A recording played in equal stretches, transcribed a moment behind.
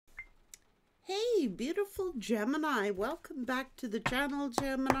Hey, beautiful Gemini. Welcome back to the channel,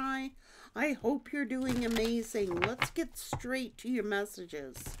 Gemini. I hope you're doing amazing. Let's get straight to your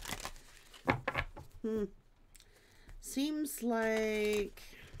messages. Seems like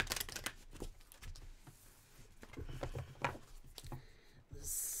the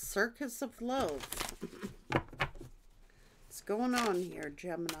circus of love. What's going on here,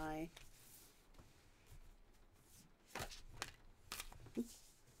 Gemini?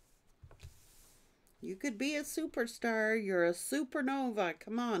 You could be a superstar. You're a supernova.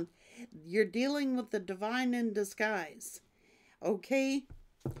 Come on. You're dealing with the divine in disguise. Okay?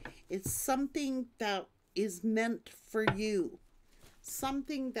 It's something that is meant for you.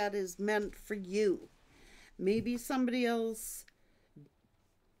 Something that is meant for you. Maybe somebody else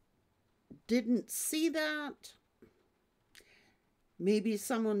didn't see that. Maybe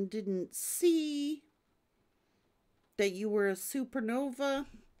someone didn't see that you were a supernova.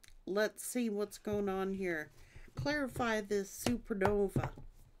 Let's see what's going on here. Clarify this supernova.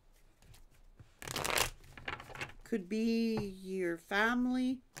 Could be your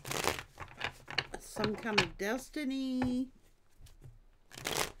family, some kind of destiny.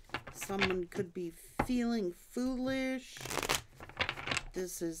 Someone could be feeling foolish.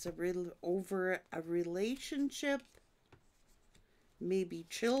 This is over a relationship. Maybe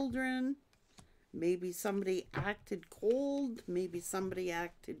children. Maybe somebody acted cold. Maybe somebody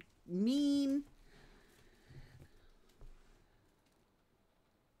acted mean.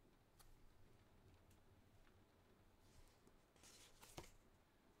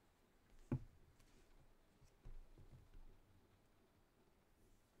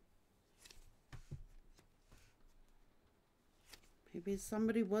 Maybe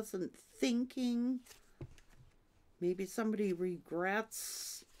somebody wasn't thinking. Maybe somebody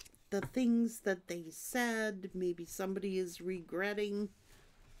regrets the things that they said. Maybe somebody is regretting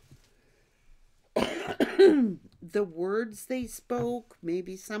the words they spoke.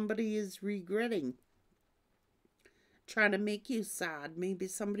 Maybe somebody is regretting trying to make you sad. Maybe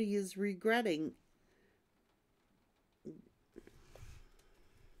somebody is regretting.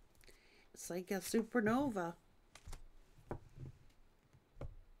 It's like a supernova.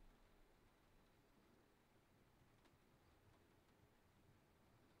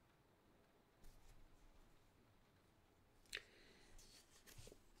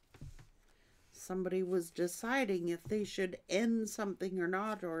 Somebody was deciding if they should end something or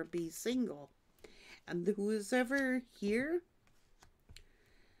not, or be single. And who is ever here,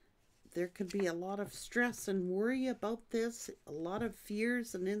 there could be a lot of stress and worry about this, a lot of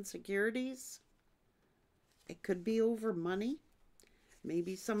fears and insecurities. It could be over money.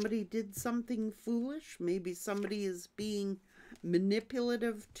 Maybe somebody did something foolish. Maybe somebody is being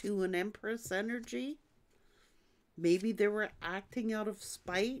manipulative to an Empress energy. Maybe they were acting out of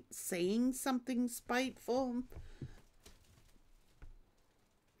spite, saying something spiteful.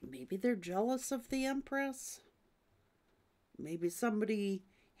 Maybe they're jealous of the Empress. Maybe somebody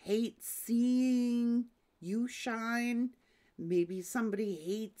hates seeing you shine. Maybe somebody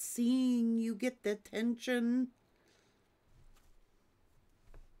hates seeing you get the attention.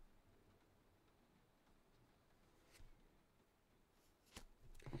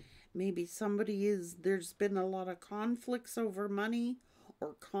 Maybe there's been a lot of conflicts over money,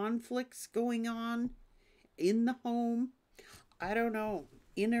 or conflicts going on in the home. I don't know.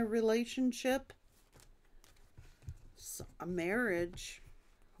 In a relationship, a marriage,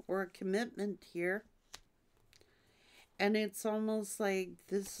 or a commitment here. And it's almost like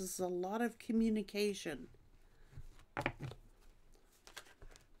this is a lot of communication.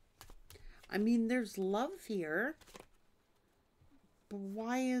 I mean, there's love here. But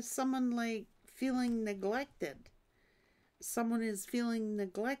why is someone like feeling neglected? Someone is feeling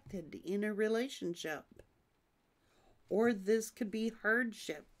neglected in a relationship. Or this could be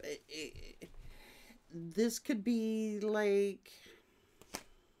hardship. This could be like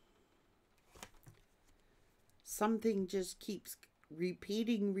something just keeps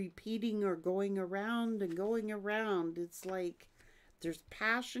repeating, or going around and going around. It's like there's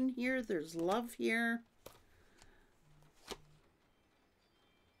passion here, there's love here.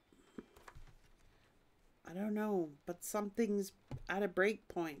 I don't know, but something's at a break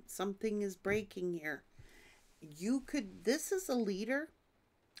point. Something is breaking here. This is a leader.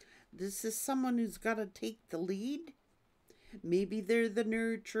 This is someone who's got to take the lead. Maybe they're the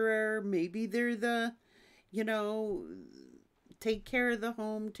nurturer. Maybe they're the, take care of the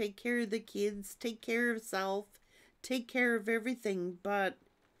home, take care of the kids, take care of self, take care of everything. But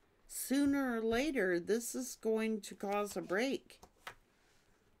sooner or later, this is going to cause a break.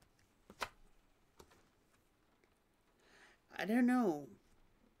 I don't know.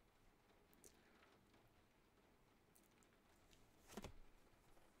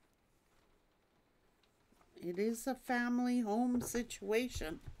 It is a family home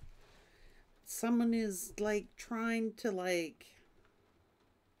situation. Someone is like trying to like,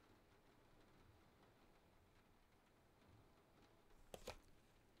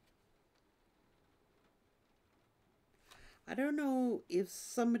 I don't know if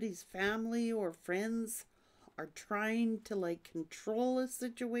somebody's family or friends are trying to like control a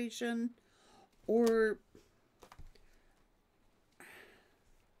situation, or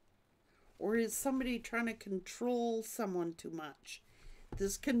is somebody trying to control someone too much.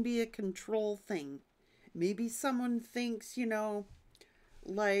 This can be a control thing. Maybe someone thinks, you know,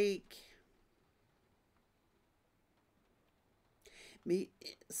 like me,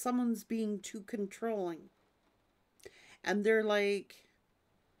 someone's being too controlling, and they're like,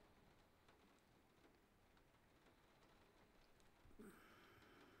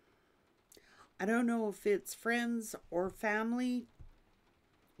 I don't know if it's friends or family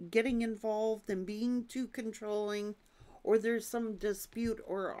getting involved and being too controlling, or there's some dispute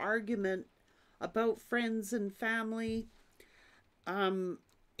or argument about friends and family. um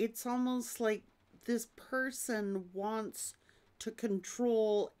it's almost like this person wants to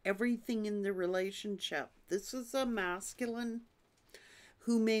control everything in the relationship. This is a masculine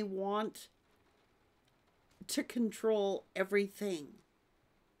who may want to control everything,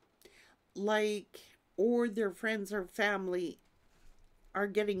 like, or their friends or family are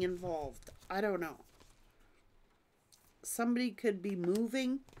getting involved. I don't know. Somebody could be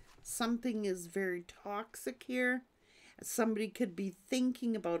moving. Something is very toxic here. Somebody could be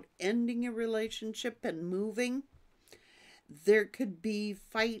thinking about ending a relationship and moving. There could be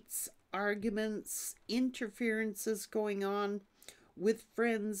fights, arguments, interferences going on with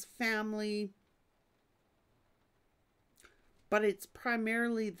friends, family. But it's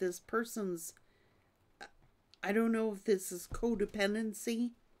primarily this person's, I don't know if this is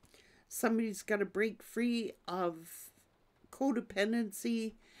codependency. Somebody's got to break free of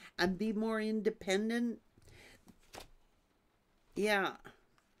codependency and be more independent. Yeah.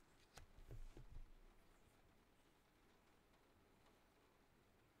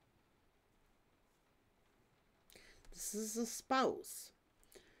 This is a spouse.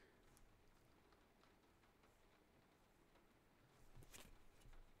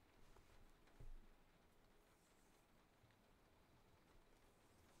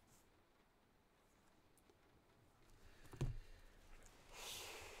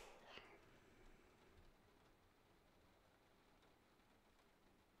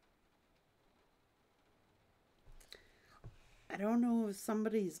 I don't know if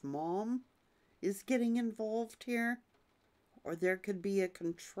somebody's mom is getting involved here, or there could be a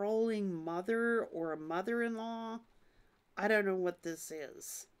controlling mother or a mother-in-law. I don't know what this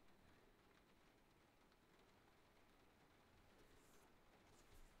is.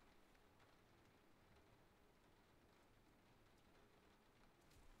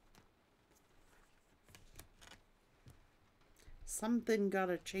 Something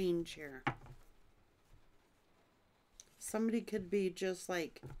gotta change here. Somebody could be just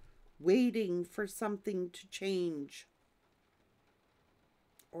like waiting for something to change,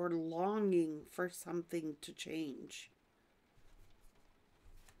 or longing for something to change.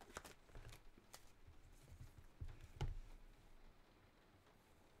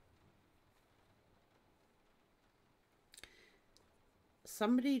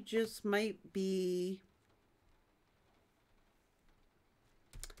 Somebody just might be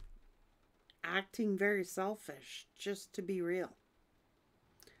acting very selfish, just to be real.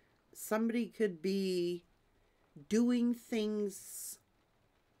 Somebody could be doing things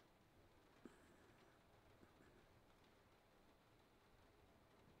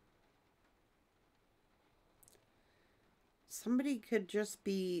somebody could just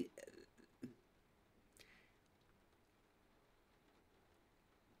be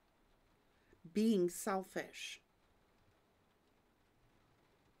being selfish.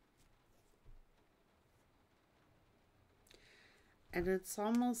 And it's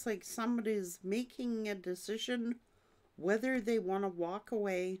almost like somebody's making a decision whether they want to walk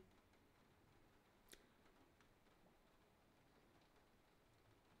away,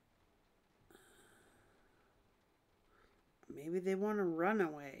 maybe they want to run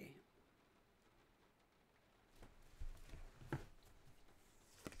away.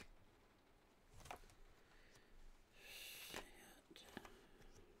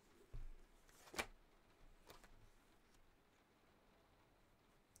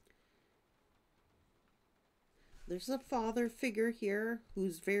 There's a father figure here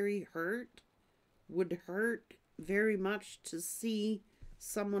who's very hurt, would hurt very much to see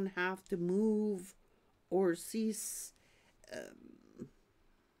someone have to move, or see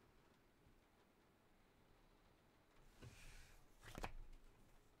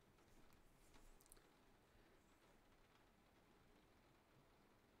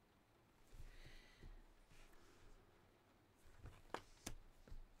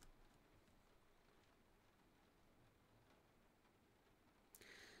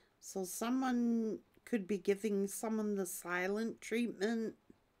So someone could be giving someone the silent treatment.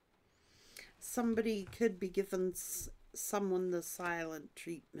 Somebody could be giving someone the silent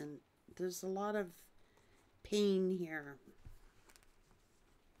treatment. There's a lot of pain here.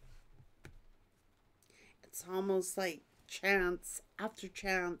 It's almost like chance after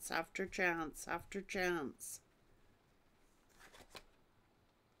chance after chance after chance.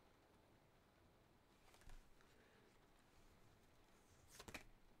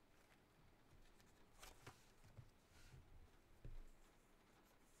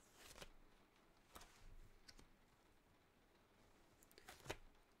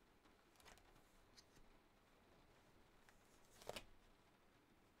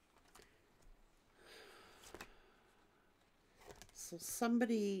 So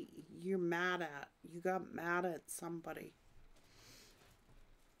somebody you're mad at, you got mad at somebody.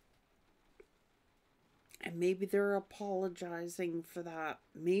 And maybe they're apologizing for that.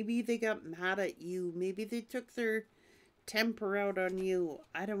 Maybe they got mad at you. Maybe they took their temper out on you.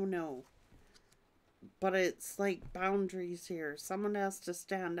 I don't know. But it's like boundaries here. Someone has to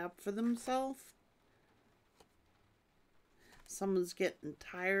stand up for themselves. Someone's getting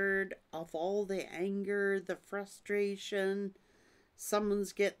tired of all the anger, the frustration.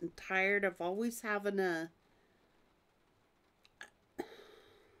 Someone's getting tired of always having to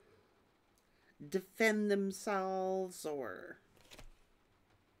defend themselves, or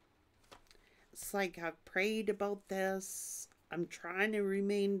it's like, I've prayed about this. I'm trying to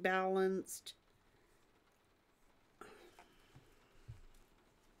remain balanced.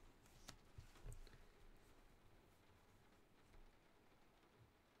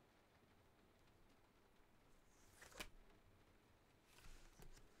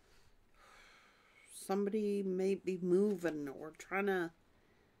 Somebody may be moving or trying to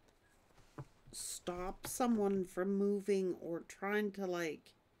stop someone from moving, or trying to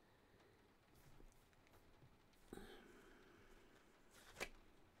like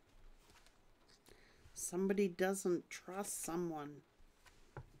somebody doesn't trust someone.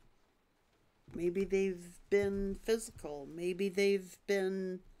 Maybe they've been physical. Maybe they've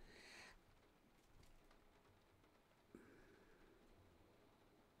been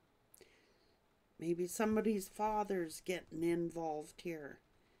maybe somebody's father's getting involved here.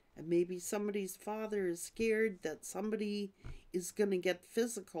 And maybe somebody's father is scared that somebody is going to get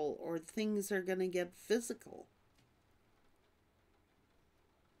physical, or things are going to get physical.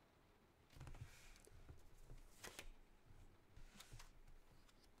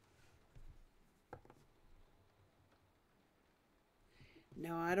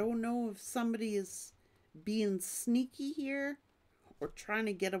 Now, I don't know if somebody is being sneaky here or trying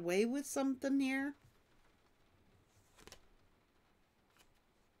to get away with something here.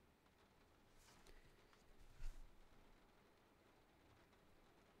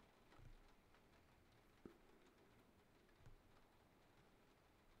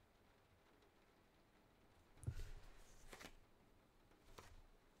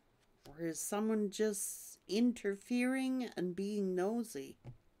 Or is someone just interfering and being nosy?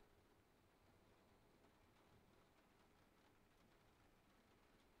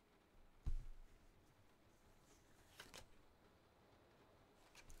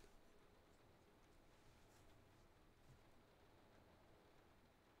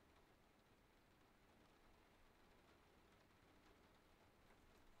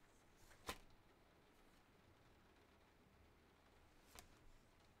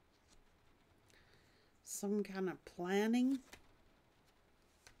 Some kind of planning?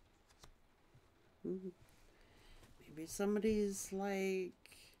 Maybe somebody's like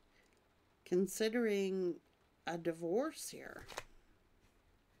considering a divorce here.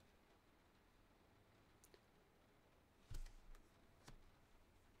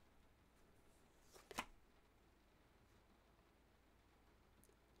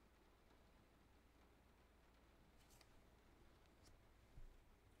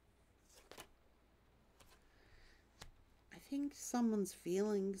 I think someone's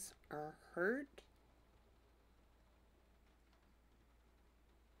feelings are hurt.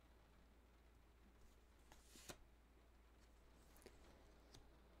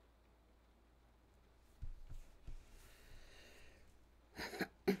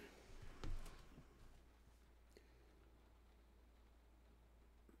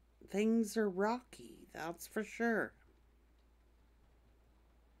 Things are rocky, that's for sure.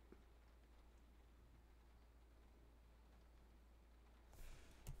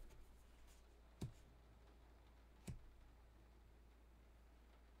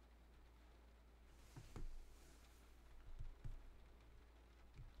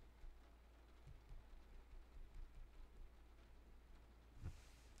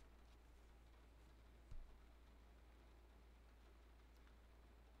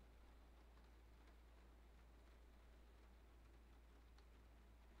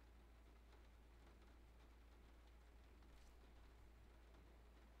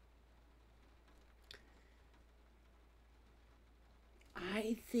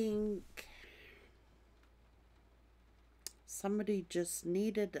 I think somebody just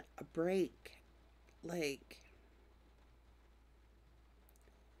needed a break. Like,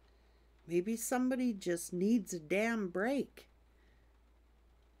 maybe somebody just needs a damn break.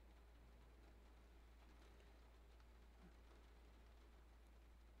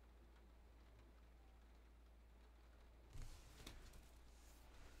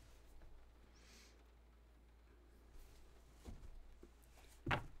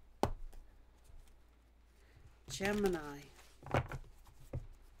 Gemini.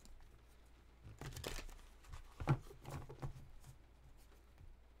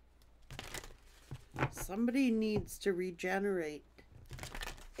 Somebody needs to regenerate.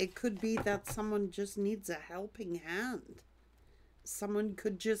 It could be that someone just needs a helping hand. Someone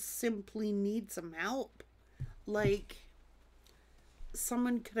could just simply need some help. Like,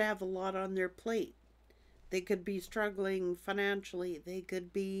 someone could have a lot on their plate. They could be struggling financially. They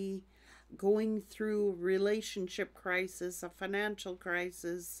could be going through a relationship crisis, a financial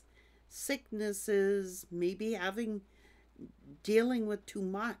crisis, sicknesses, maybe dealing with too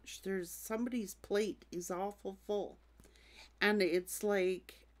much. There's somebody's plate is awful full. And it's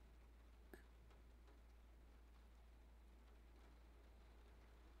like,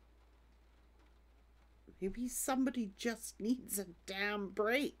 maybe somebody just needs a damn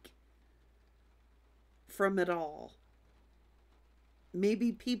break from it all.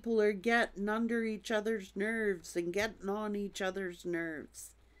 Maybe people are getting under each other's nerves and getting on each other's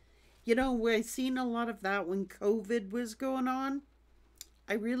nerves. You know, I seen a lot of that when COVID was going on.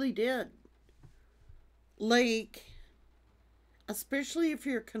 I really did. Like, especially if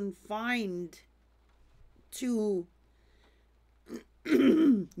you're confined to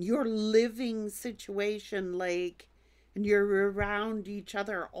your living situation, like, and you're around each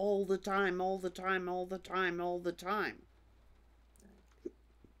other all the time, all the time, all the time, all the time.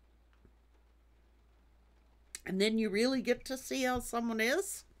 And then you really get to see how someone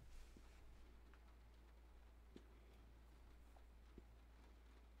is.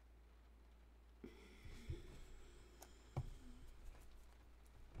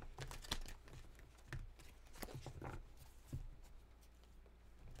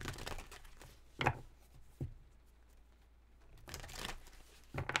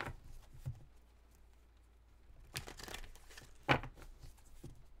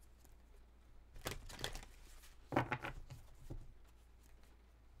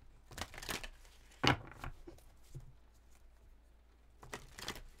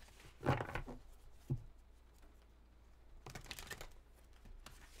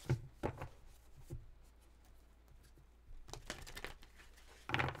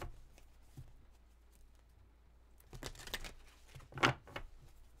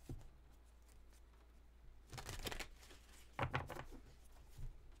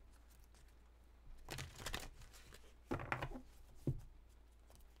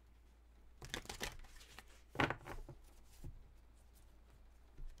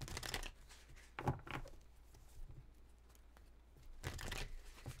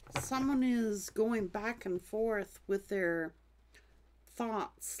 Someone is going back and forth with their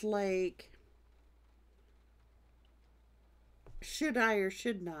thoughts, like, should I or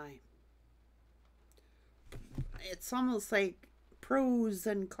shouldn't I? It's almost like pros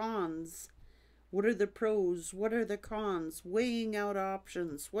and cons. What are the pros? What are the cons? Weighing out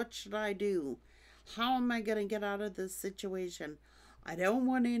options. What should I do? How am I going to get out of this situation? I don't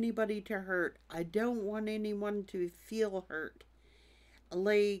want anybody to hurt. I don't want anyone to feel hurt.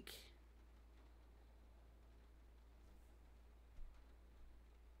 Like,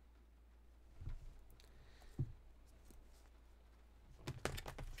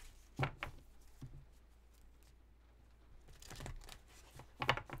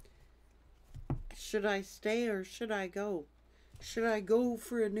 should I stay or should I go? Should I go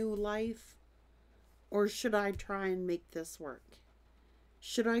for a new life or should I try and make this work?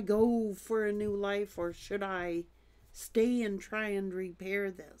 Should I go for a new life or should I stay and try and repair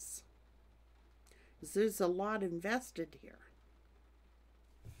this? Because there's a lot invested here.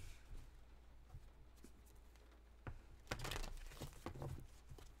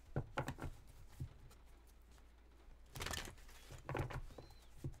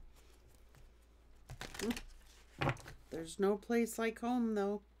 There's no place like home,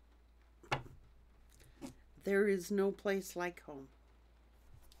 though. There is no place like home.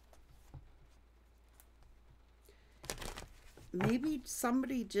 Maybe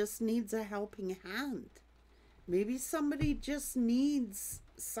somebody just needs a helping hand. Maybe somebody just needs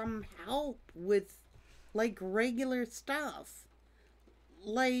some help with, like, regular stuff.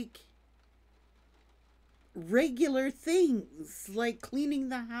 Like, regular things like cleaning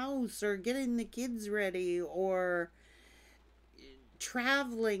the house or getting the kids ready or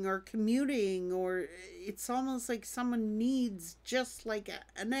traveling or commuting, or it's almost like someone needs just like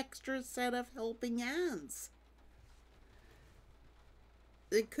an extra set of helping hands.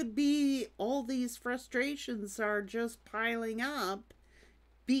 It could be all these frustrations are just piling up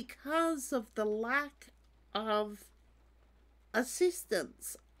because of the lack of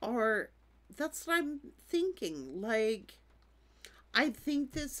assistance. Or that's what I'm thinking. Like, I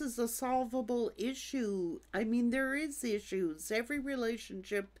think this is a solvable issue. I mean, there is issues. Every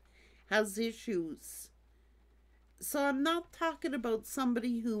relationship has issues. So I'm not talking about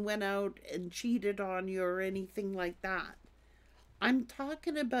somebody who went out and cheated on you or anything like that. I'm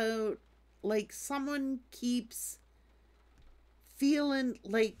talking about like someone keeps feeling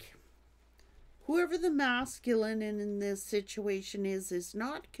like whoever the masculine in this situation is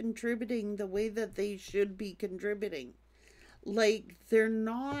not contributing the way that they should be contributing. Like they're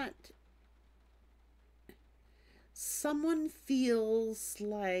not, someone feels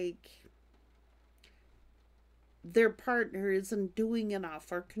like their partner isn't doing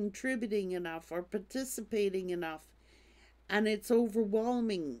enough or contributing enough or participating enough, and it's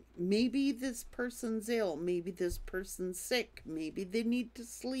overwhelming. Maybe this person's ill, maybe this person's sick, maybe they need to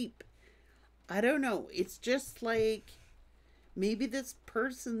sleep. I don't know. It's just like maybe this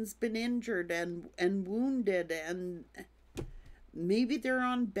person's been injured and wounded, and maybe they're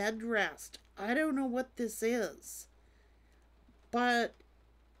on bed rest. I don't know what this is. But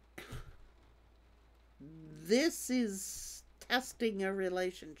this is testing a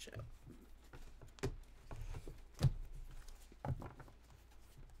relationship.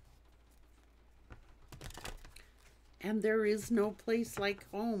 And there is no place like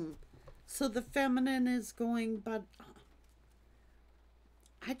home. So the feminine is going, but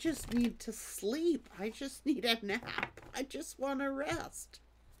I just need to sleep. I just need a nap. I just want to rest.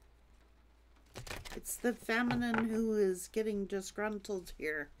 It's the feminine who is getting disgruntled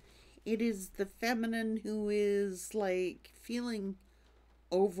here. It is the feminine who is like feeling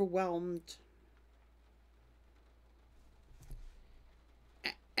overwhelmed.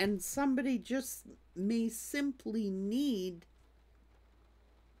 And somebody just may simply need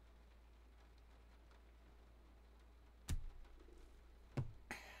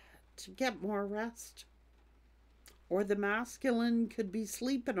to get more rest. Or the masculine could be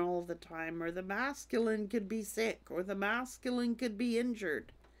sleeping all the time, or the masculine could be sick, or the masculine could be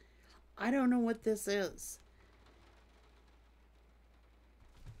injured. I don't know what this is.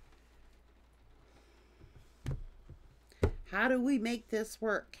 How do we make this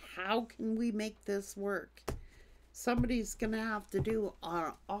work? How can we make this work? Somebody's going to have to do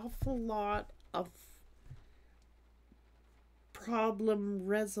an awful lot of problem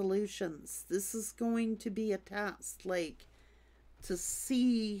resolutions. This is going to be a test, like, to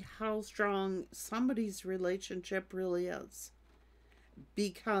see how strong somebody's relationship really is.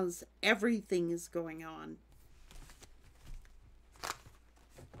 Because everything is going on.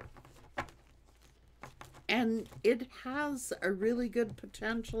 And it has a really good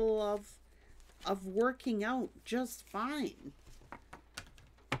potential of working out just fine.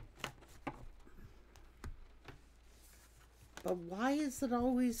 But why is it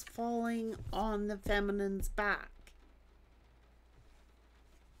always falling on the feminine's back?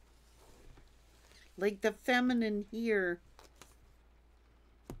 Like the feminine here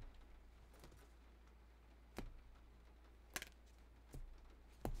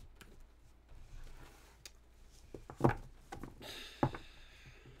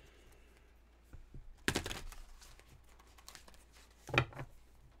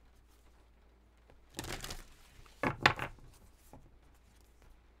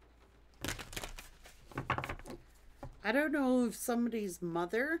I don't know if somebody's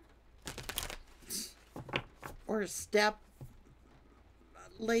mother or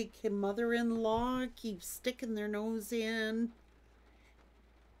like a mother-in-law keeps sticking their nose in.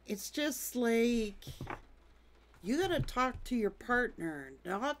 It's just like, you gotta talk to your partner,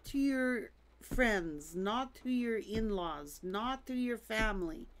 not to your friends, not to your in-laws, not to your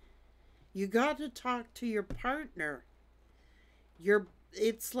family. You gotta talk to your partner.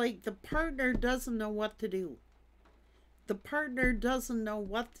 It's like the partner doesn't know what to do. The partner doesn't know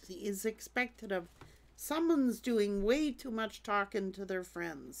what is expected of. Someone's doing way too much talking to their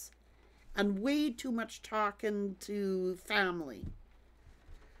friends and way too much talking to family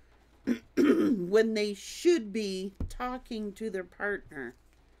when they should be talking to their partner.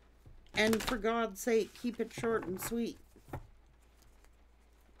 And for God's sake, keep it short and sweet.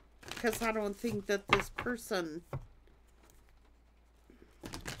 Because I don't think that this person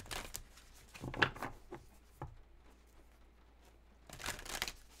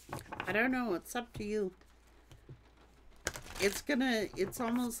I don't know. It's up to you. It's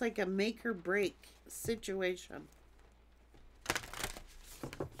almost like a make or break situation.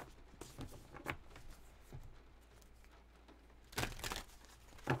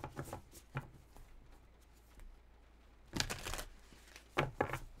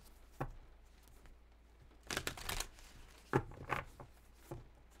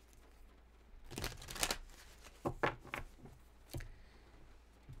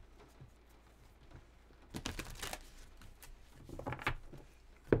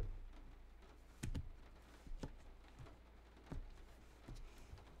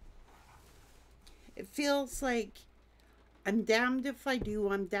 It feels like I'm damned if I do,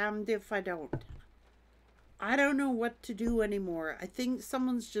 I'm damned if I don't. I don't know what to do anymore. I think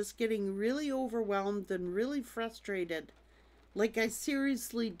someone's just getting really overwhelmed and really frustrated. Like, I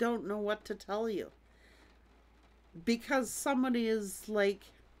seriously don't know what to tell you. Because somebody is like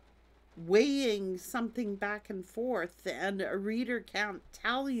weighing something back and forth, and a reader can't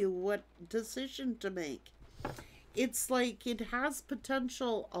tell you what decision to make. It's like it has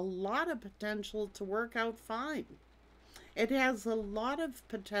potential, a lot of potential to work out fine. It has a lot of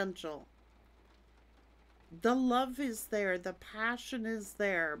potential. The love is there, the passion is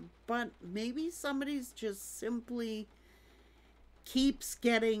there, but maybe somebody's just simply keeps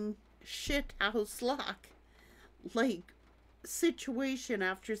getting shit house luck. Like, situation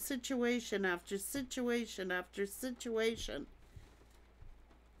after situation after situation after situation.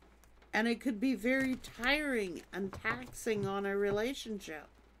 And it could be very tiring and taxing on a relationship.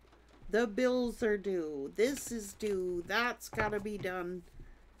 The bills are due, this is due, that's gotta be done.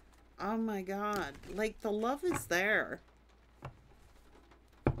 Oh my God, like, the love is there.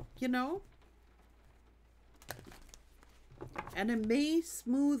 You know? And it may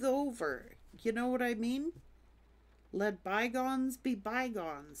smooth over. You know what I mean? Let bygones be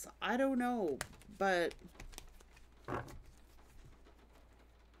bygones. I don't know, but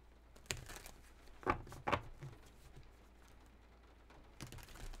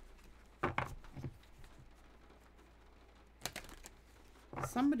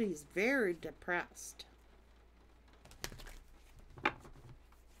somebody's very depressed.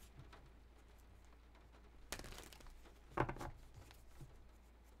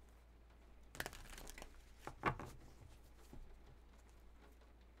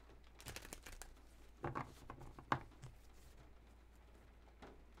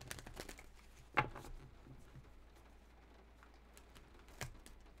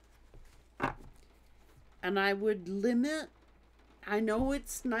 And I would limit. I know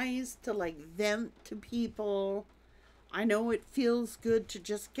it's nice to like vent to people. I know it feels good to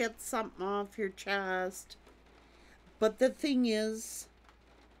just get something off your chest. But the thing is,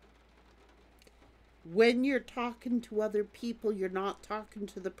 when you're talking to other people, you're not talking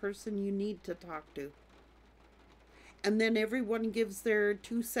to the person you need to talk to. And then everyone gives their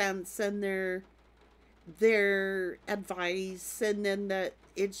 2 cents and their advice, and then that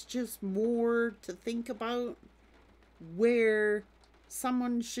it's just more to think about, where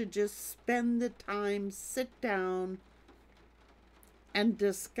someone should just spend the time, sit down and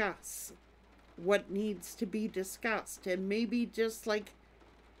discuss what needs to be discussed. And maybe just like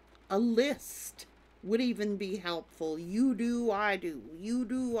a list would even be helpful. You do, I do, you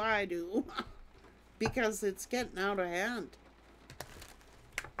do, I do. Because it's getting out of hand.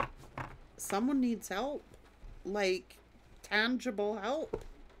 Someone needs help, like tangible help.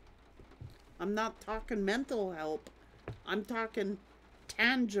 I'm not talking mental help. I'm talking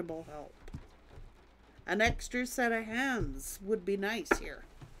tangible help. An extra set of hands would be nice here.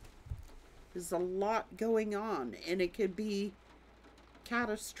 There's a lot going on, and it could be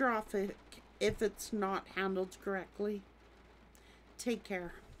catastrophic if it's not handled correctly. Take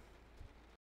care.